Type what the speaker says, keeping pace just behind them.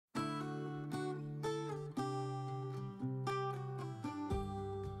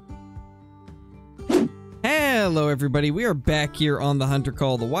Hello everybody, we are back here on the Hunter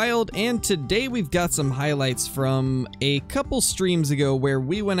Call the Wild, and today we've got some highlights from a couple streams ago where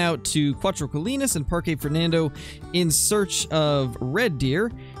we went out to Cuatro Colinas and Parque Fernando in search of red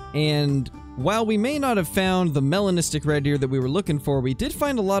deer, and while we may not have found the melanistic red deer that we were looking for, we did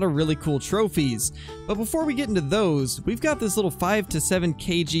find a lot of really cool trophies. But before we get into those, we've got this little 5 to 7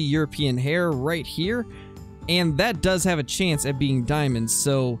 kg European hare right here, and that does have a chance at being diamonds,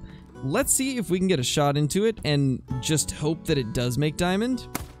 so let's see if we can get a shot into it and just hope that it does make diamond.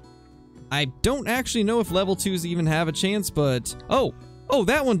 I don't actually know if level 2s even have a chance, but... Oh,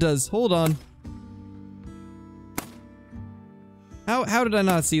 that one does. Hold on. How did I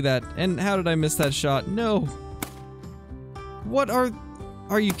not see that? And how did I miss that shot? No. What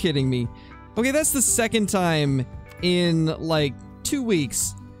are you kidding me? Okay, that's the second time in, like, 2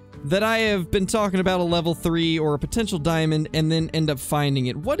 weeks that I have been talking about a level 3 or a potential diamond and then end up finding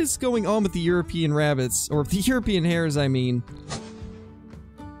it. What is going on with the European rabbits? Or the European hares, I mean.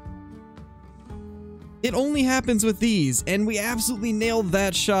 It only happens with these, and we absolutely nailed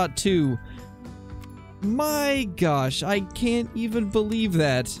that shot too. My gosh, I can't even believe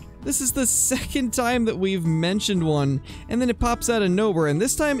that. This is the second time that we've mentioned one, and then it pops out of nowhere, and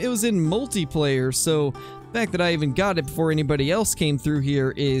this time it was in multiplayer, so the fact that I even got it before anybody else came through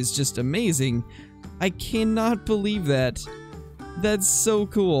here is just amazing. I cannot believe that. That's so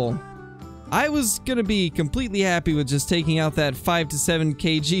cool. I was gonna be completely happy with just taking out that 5 to 7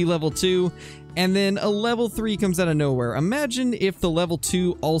 kg level 2, and then a level 3 comes out of nowhere. Imagine if the level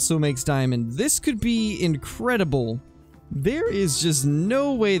 2 also makes diamond. This could be incredible. There is just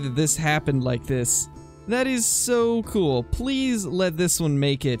no way that this happened like this. That is so cool. Please let this one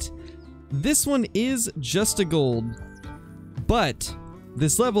make it. This one is just a gold, but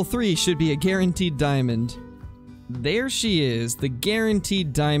this level 3 should be a guaranteed diamond. There she is, the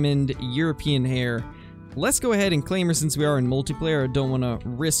guaranteed diamond European hare. Let's go ahead and claim her since we are in multiplayer. I don't want to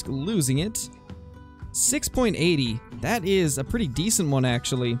risk losing it. 6.80, that is a pretty decent one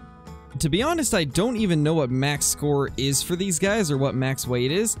actually. To be honest, I don't even know what max score is for these guys or what max weight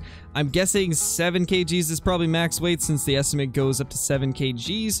is. I'm guessing 7 kgs is probably max weight since the estimate goes up to 7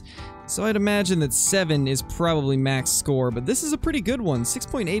 kgs. So I'd imagine that 7 is probably max score, but this is a pretty good one.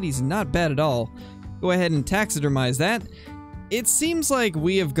 6.80 is not bad at all. Go ahead and taxidermize that. It seems like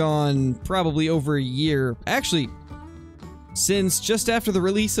we have gone probably over a year. Actually, since just after the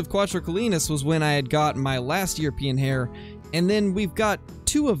release of Cuatro Colinas was when I had got my last European hare, and then we've got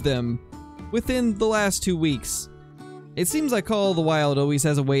 2 of them within the last 2 weeks. It seems like Call of the Wild always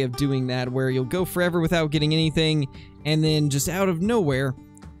has a way of doing that, where you'll go forever without getting anything, and then just out of nowhere,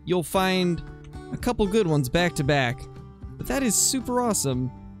 you'll find a couple good ones back to back. But that is super awesome.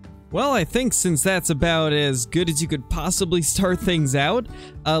 Well, I think since that's about as good as you could possibly start things out,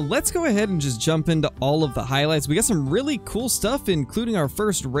 let's go ahead and just jump into all of the highlights. We got some really cool stuff, including our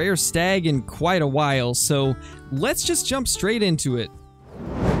first rare stag in quite a while, so let's just jump straight into it.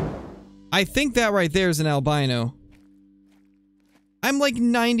 I think that right there is an albino. I'm like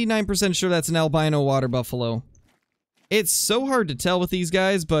 99% sure that's an albino water buffalo. It's so hard to tell with these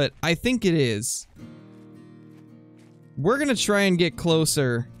guys, but I think it is. We're gonna try and get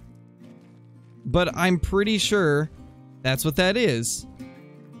closer, but I'm pretty sure that's what that is.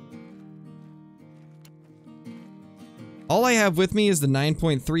 All I have with me is the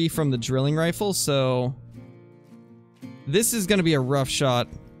 9.3 from the drilling rifle, so this is gonna be a rough shot.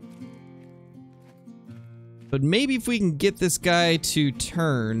 But maybe if we can get this guy to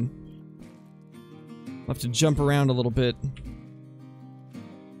turn. I'll have to jump around a little bit.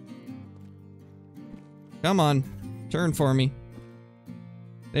 Come on, turn for me.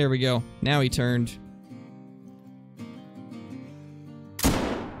 There we go. Now he turned.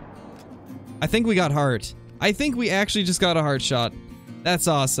 I think we got heart. I think we actually just got a heart shot. That's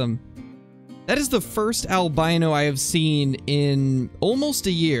awesome. That is the first albino I have seen in almost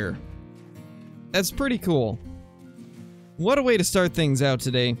a year. That's pretty cool. What a way to start things out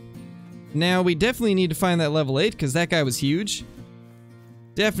today. Now, we definitely need to find that level 8 because that guy was huge.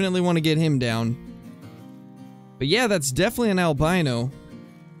 Definitely want to get him down. But yeah, that's definitely an albino.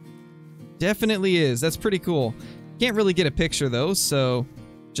 Definitely is. That's pretty cool. Can't really get a picture though, so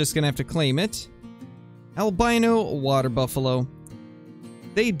just gonna have to claim it. Albino water buffalo.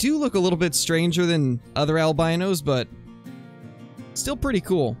 They do look a little bit stranger than other albinos, but still pretty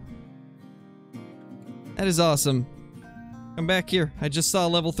cool. That is awesome. Come back here. I just saw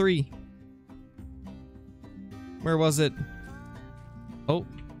level 3. Where was it? Oh.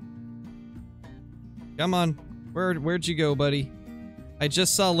 Come on. Where'd you go, buddy? I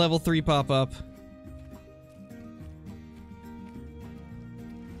just saw level 3 pop up.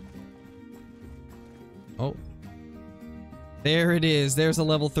 Oh, There it is. There's a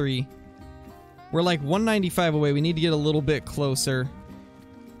level 3. We're like 195 away. We need to get a little bit closer.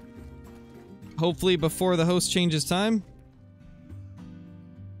 Hopefully before the host changes time.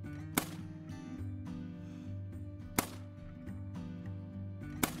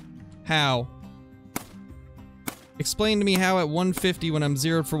 How? Explain to me how at 150 when I'm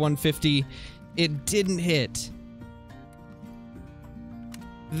zeroed for 150, it didn't hit.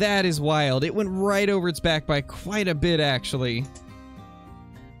 That is wild. It went right over its back by quite a bit, actually.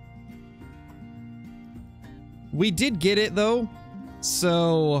 We did get it, though,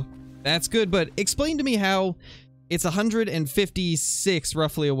 so that's good, but explain to me how it's 156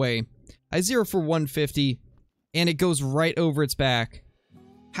 roughly away. I zero for 150, and it goes right over its back.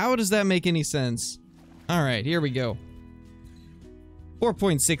 How does that make any sense? Alright, here we go.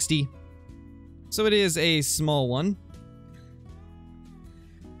 4.60. So it is a small one.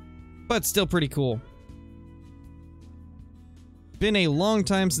 But still pretty cool. Been a long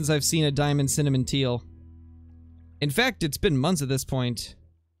time since I've seen a diamond cinnamon teal. In fact, it's been months at this point.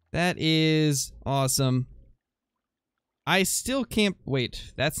 That is awesome. I still can't...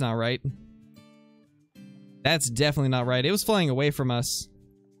 Wait, that's not right. That's definitely not right. It was flying away from us.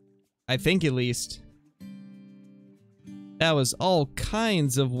 I think at least. That was all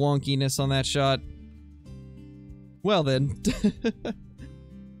kinds of wonkiness on that shot. Well then.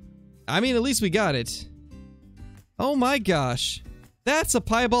 I mean, at least we got it. Oh my gosh. That's a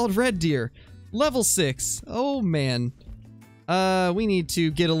Piebald Red Deer. Level 6. Oh man. We need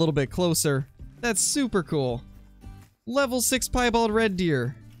to get a little bit closer. That's super cool. Level 6 Piebald Red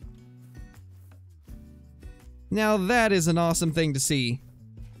Deer. Now that is an awesome thing to see.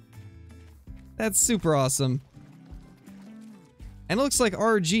 That's super awesome. And it looks like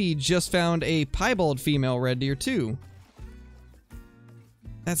RG just found a Piebald female Red Deer too.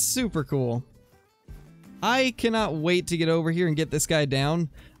 That's super cool. I cannot wait to get over here and get this guy down.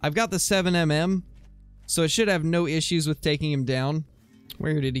 I've got the 7mm, so I should have no issues with taking him down.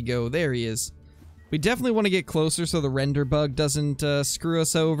 Where did he go? There he is. We definitely want to get closer so the render bug doesn't screw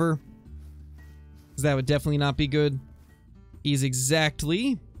us over. Because that would definitely not be good. He's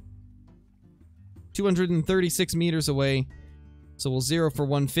exactly 236 meters away. So we'll zero for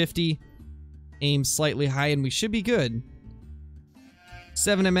 150. Aim slightly high and we should be good.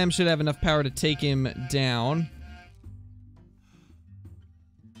 7mm should have enough power to take him down.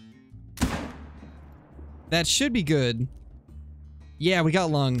 That should be good. Yeah, we got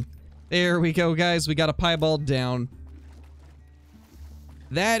lung. There we go, guys. We got a piebald down.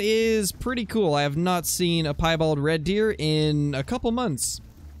 That is pretty cool. I have not seen a piebald red deer in a couple months.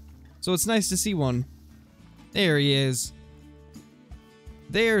 So it's nice to see one. There he is.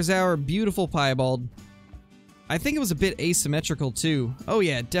 There's our beautiful piebald. I think it was a bit asymmetrical too. Oh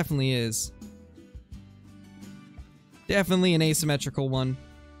yeah, it definitely is. Definitely an asymmetrical one.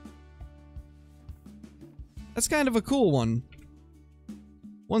 That's kind of a cool one.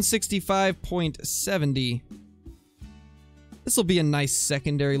 165.70. This will be a nice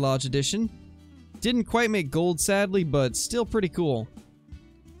secondary Lodge edition. Didn't quite make gold, sadly, but still pretty cool.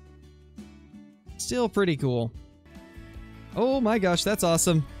 Still pretty cool. Oh my gosh, that's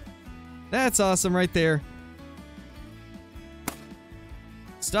awesome. That's awesome right there.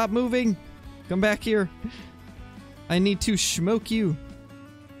 Stop moving. Come back here. I need to smoke you.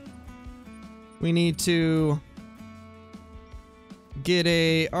 We need to get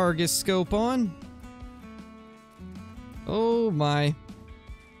a Argus scope on. Oh my.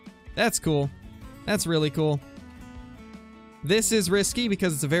 That's cool. That's really cool. This is risky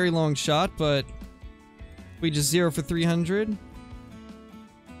because it's a very long shot, but we just zero for 300.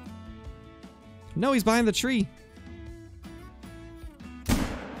 No, he's behind the tree.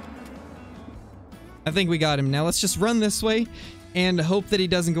 I think we got him. Now let's just run this way and hope that he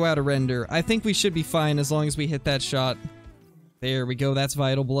doesn't go out of render. I think we should be fine as long as we hit that shot. There we go. That's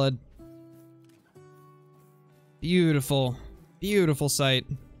vital blood. Beautiful. Beautiful sight.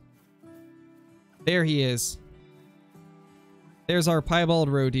 There he is. There's our Piebald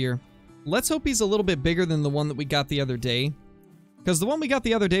Roe Deer. Let's hope he's a little bit bigger than the one that we got the other day. Because the one we got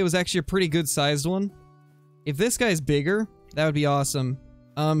the other day was actually a pretty good sized one. If this guy's bigger, that would be awesome.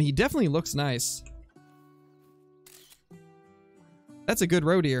 He definitely looks nice. That's a good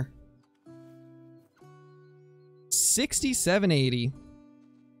roe deer. 6780.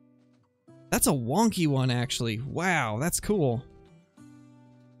 That's a wonky one, actually. Wow, that's cool.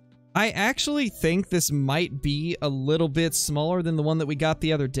 I actually think this might be a little bit smaller than the one that we got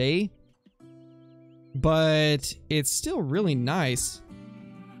the other day. But it's still really nice.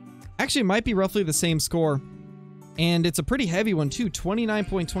 Actually, it might be roughly the same score. And it's a pretty heavy one, too.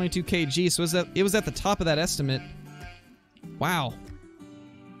 29.22 kg, so it was at the top of that estimate. Wow.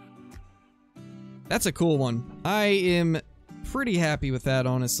 That's a cool one. I am pretty happy with that,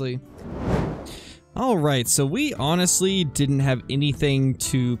 honestly. Alright, so we honestly didn't have anything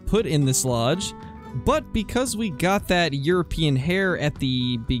to put in this lodge, but because we got that European hare at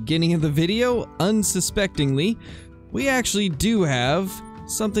the beginning of the video, unsuspectingly, we actually do have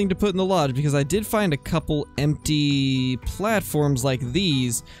something to put in the lodge, because I did find a couple empty platforms like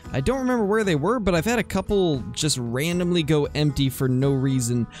these. I don't remember where they were, but I've had a couple just randomly go empty for no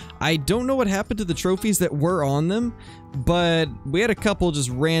reason. I don't know what happened to the trophies that were on them, but we had a couple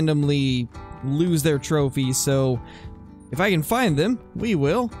just randomly lose their trophies, so if I can find them, we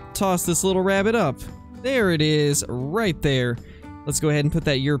will toss this little rabbit up. There it is, right there. Let's go ahead and put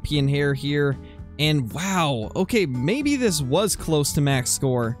that European hare here. And wow, okay, maybe this was close to max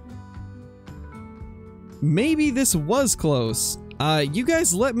score. Maybe this was close. You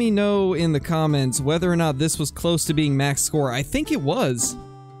guys let me know in the comments whether or not this was close to being max score. I think it was.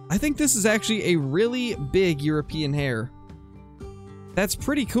 I think this is actually a really big European hare. That's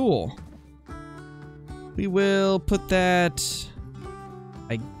pretty cool. We will put that,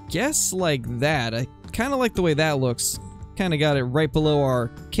 I guess, like that. I kind of like the way that looks. Kind of got it right below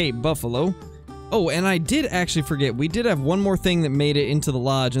our Cape Buffalo. Oh, and I did actually forget, we did have one more thing that made it into the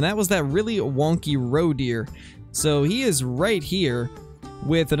lodge, and that was that really wonky Roe Deer. So he is right here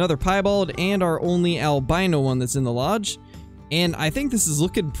with another piebald and our only albino one that's in the lodge. And I think this is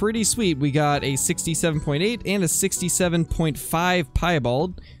looking pretty sweet. We got a 67.8 and a 67.5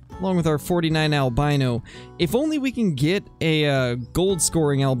 piebald, along with our 49 albino. If only we can get a gold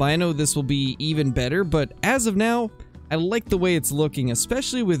scoring albino, this will be even better, but as of now, I like the way it's looking,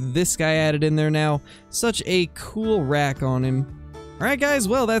 especially with this guy added in there now. Such a cool rack on him. Alright guys,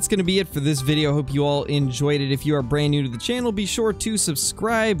 well that's going to be it for this video. Hope you all enjoyed it. If you are brand new to the channel, be sure to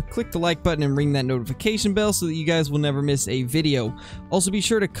subscribe, click the like button, and ring that notification bell so that you guys will never miss a video. Also be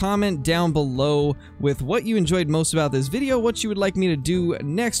sure to comment down below with what you enjoyed most about this video, what you would like me to do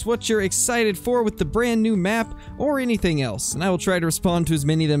next, what you're excited for with the brand new map, or anything else, and I will try to respond to as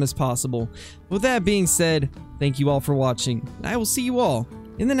many of them as possible. With that being said, thank you all for watching, and I will see you all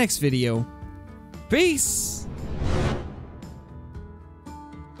in the next video. Peace!